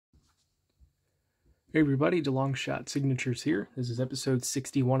Hey everybody, DeLong Shot Signatures here. This is episode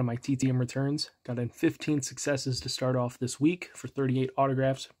 61 of my TTM returns. Got in 15 successes to start off this week for 38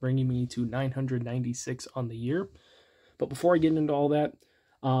 autographs, bringing me to 996 on the year. But before I get into all that,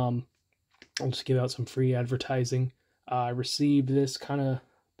 I'll just give out some free advertising. I received this kind of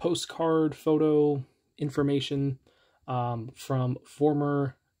postcard photo information from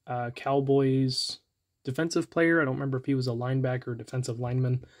former Cowboys defensive player. I don't remember if he was a linebacker or defensive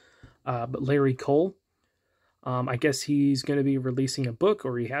lineman, but Larry Cole. I guess he's going to be releasing a book,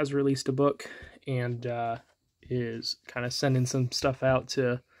 or he has released a book, and is kind of sending some stuff out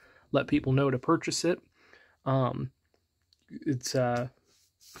to let people know to purchase it. It's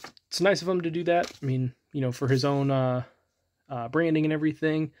nice of him to do that. I mean, you know, for his own branding and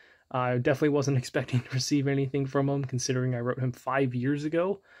everything. I definitely wasn't expecting to receive anything from him, considering I wrote him 5 years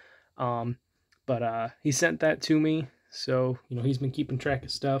ago. But he sent that to me, so, you know, he's been keeping track of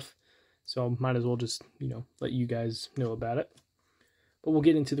stuff. So might as well just, you know, let you guys know about it. But we'll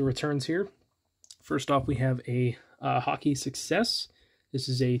get into the returns here. First off, we have a hockey success. This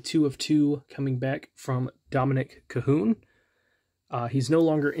is a 2 of 2 coming back from Dominic Cahoon. He's no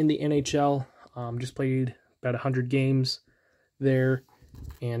longer in the NHL. Just played about 100 games there.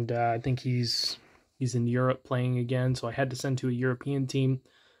 And I think he's in Europe playing again. So I had to send to a European team.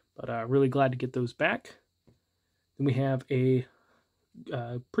 But really glad to get those back. Then we have a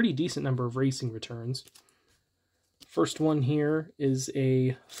pretty decent number of racing returns. First one here is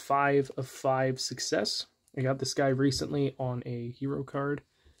a 5 of 5 success. I got this guy recently on a hero card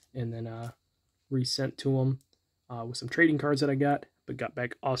and then resent to him with some trading cards that I got, but got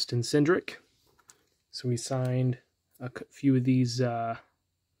back Austin Cindric. So we signed a few of these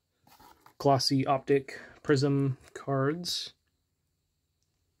glossy optic prism cards.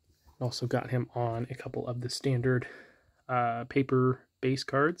 Also got him on a couple of the standard paper base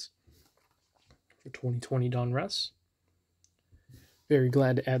cards for 2020 Donruss. Very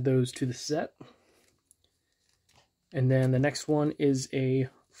glad to add those to the set. And then the next one is a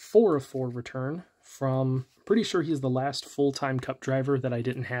 4 of 4 return from, pretty sure he's the last full-time Cup driver that I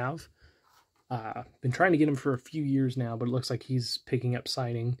didn't have. Been trying to get him for a few years now, but it looks like he's picking up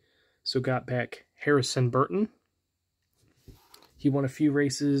signing. So got back Harrison Burton. He won a few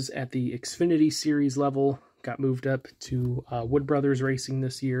races at the Xfinity Series level. Got moved up to Wood Brothers Racing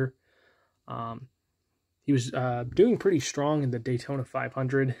this year. He was doing pretty strong in the Daytona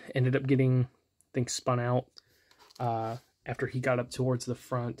 500. Ended up getting, I think, spun out after he got up towards the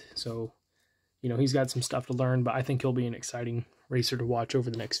front. So, you know, he's got some stuff to learn, but I think he'll be an exciting racer to watch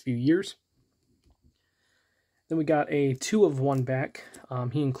over the next few years. Then we got a 2 of 1 back.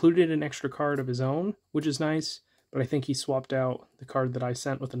 He included an extra card of his own, which is nice, but I think he swapped out the card that I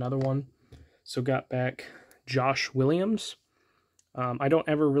sent with another one. So got back Josh Williams. I don't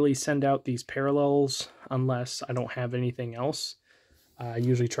ever really send out these parallels unless I don't have anything else. I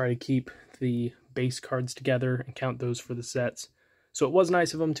usually try to keep the base cards together and count those for the sets. So it was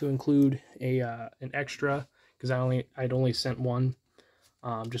nice of him to include an extra, because I'd only sent one.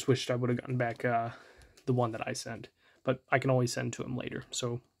 Just wished I would have gotten back the one that I sent, but I can always send to him later.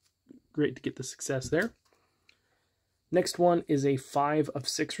 So great to get the success there. Next one is a 5 of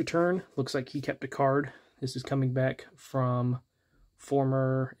 6 return. Looks like he kept a card. This is coming back from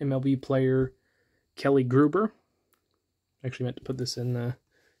former MLB player Kelly Gruber. Actually meant to put this in the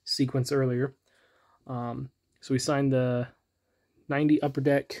sequence earlier. So we signed the 90 Upper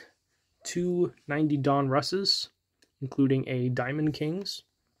Deck, 2 90 Donrusses, including a Diamond Kings.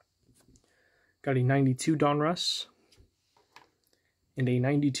 Got a 92 Donruss and a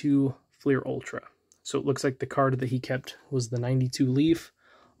 92 Fleer Ultra. So it looks like the card that he kept was the 92 Leaf.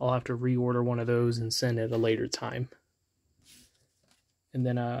 I'll have to reorder one of those and send at a later time. And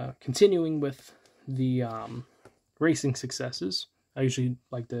then continuing with the racing successes, I usually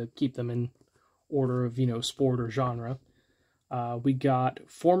like to keep them in order of, you know, sport or genre. We got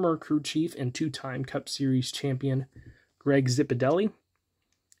former crew chief and 2-time Cup Series champion Greg Zipadelli.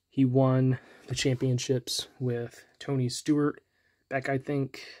 He won the championships with Tony Stewart back, I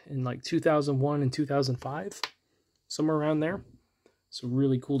think, in like 2001 and 2005, somewhere around there. So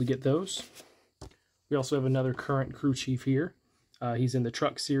really cool to get those. We also have another current crew chief here. He's in the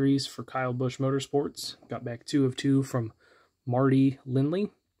truck series for Kyle Busch Motorsports. Got back 2 of 2 from Marty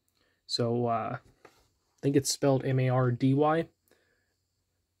Lindley. So I think it's spelled M-A-R-D-Y.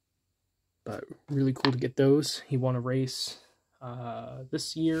 But really cool to get those. He won a race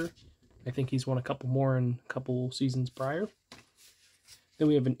this year. I think he's won a couple more in a couple seasons prior. Then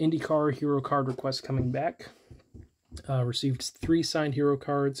we have an IndyCar hero card request coming back. Received 3 signed hero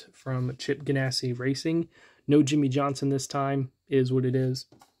cards from Chip Ganassi Racing. No Jimmy Johnson this time. Is what it is.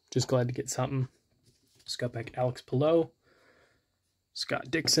 Just glad to get something. Scott Beck, Alex Pillow,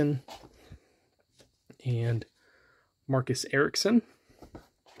 Scott Dixon, and Marcus Erickson.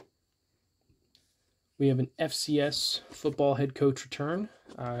 We have an FCS football head coach return.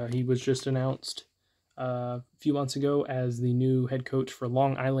 He was just announced a few months ago as the new head coach for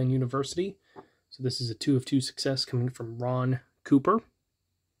Long Island University. So this is a 2 of 2 success coming from Ron Cooper.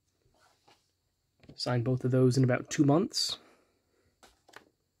 Signed both of those in about 2 months.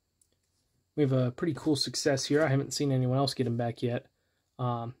 We have a pretty cool success here. I haven't seen anyone else get him back yet.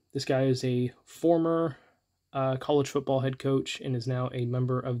 This guy is a former college football head coach and is now a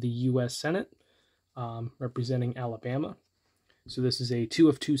member of the U.S. Senate, representing Alabama. So this is a 2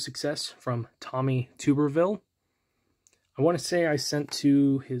 of 2 success from Tommy Tuberville. I want to say I sent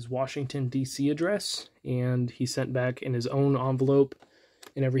to his Washington, D.C. address, and he sent back in his own envelope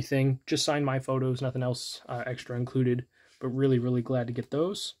and everything. Just signed my photos, nothing else extra included, but really, really glad to get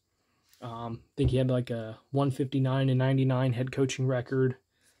those. I think he had like a 159-99 head coaching record,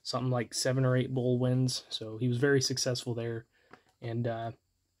 something like 7 or 8 bowl wins, so he was very successful there. And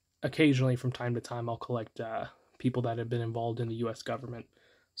occasionally, from time to time, I'll collect people that have been involved in the U.S. government.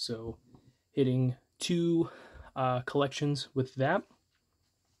 So hitting 2 collections with that.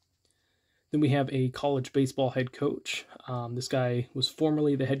 Then we have a college baseball head coach. This guy was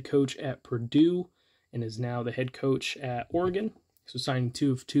formerly the head coach at Purdue and is now the head coach at Oregon. So signing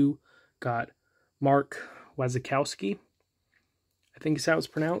 2 of 2. Got Mark Wazikowski, I think is how it's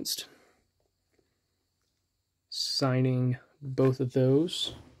pronounced. Signing both of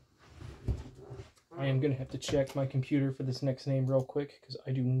those. I am going to have to check my computer for this next name real quick because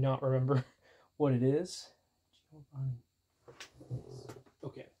I do not remember what it is.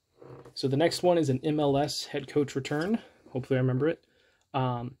 Okay. So the next one is an MLS head coach return. Hopefully I remember it.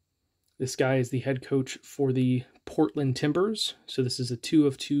 This guy is the head coach for the Portland Timbers. So this is a 2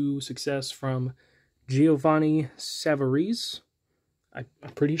 of 2 success from Giovanni Savarese. I'm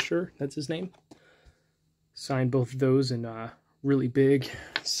pretty sure that's his name. Signed both of those in really big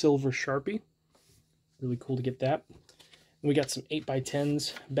silver Sharpie. Really cool to get that. And we got some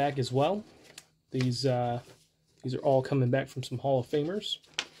 8x10s back as well. These are all coming back from some Hall of Famers.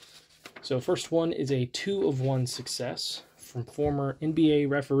 So first one is a 2 of 1 success from former NBA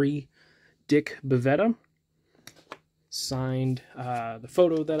referee Dick Bavetta. Signed the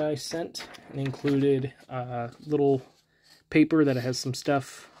photo that I sent and included a little paper that has some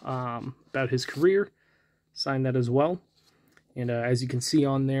stuff about his career. Signed that as well. And as you can see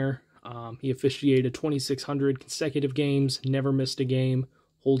on there, he officiated 2,600 consecutive games, never missed a game,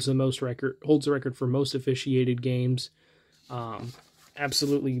 holds the record for most officiated games.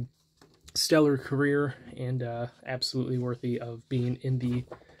 Absolutely stellar career and absolutely worthy of being in the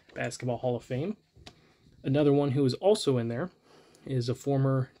Basketball Hall of Fame. Another one who is also in there is a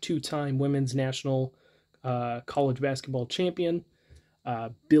former 2-time women's national college basketball champion,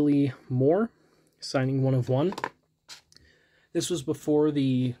 Billy Moore, signing 1 of 1. This was before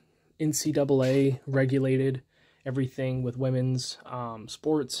the NCAA regulated everything with women's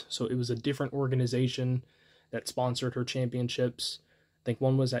sports, so it was a different organization that sponsored her championships. I think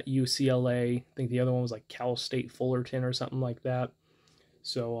one was at UCLA. I think the other one was like Cal State Fullerton or something like that.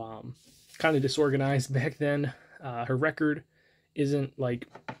 So kind of disorganized back then. Her record isn't like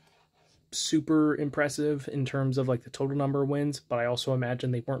super impressive in terms of like the total number of wins, but I also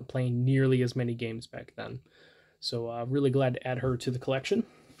imagine they weren't playing nearly as many games back then. So really glad to add her to the collection.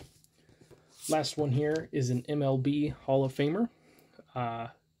 Last one here is an MLB Hall of Famer. I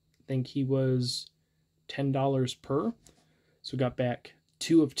think he was $10 per. So got back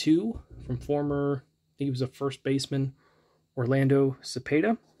 2 of 2 from former, I think he was a first baseman, Orlando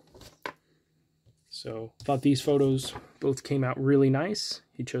Cepeda. So thought these photos both came out really nice.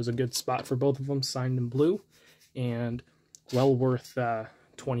 He chose a good spot for both of them, signed in blue, and well worth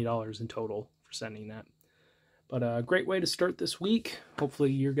 $20 in total for sending that. But a great way to start this week.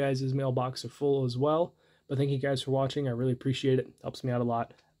 Hopefully your guys' mailbox are full as well. But thank you guys for watching. I really appreciate it. Helps me out a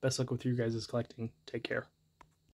lot. Best luck with your guys' collecting. Take care.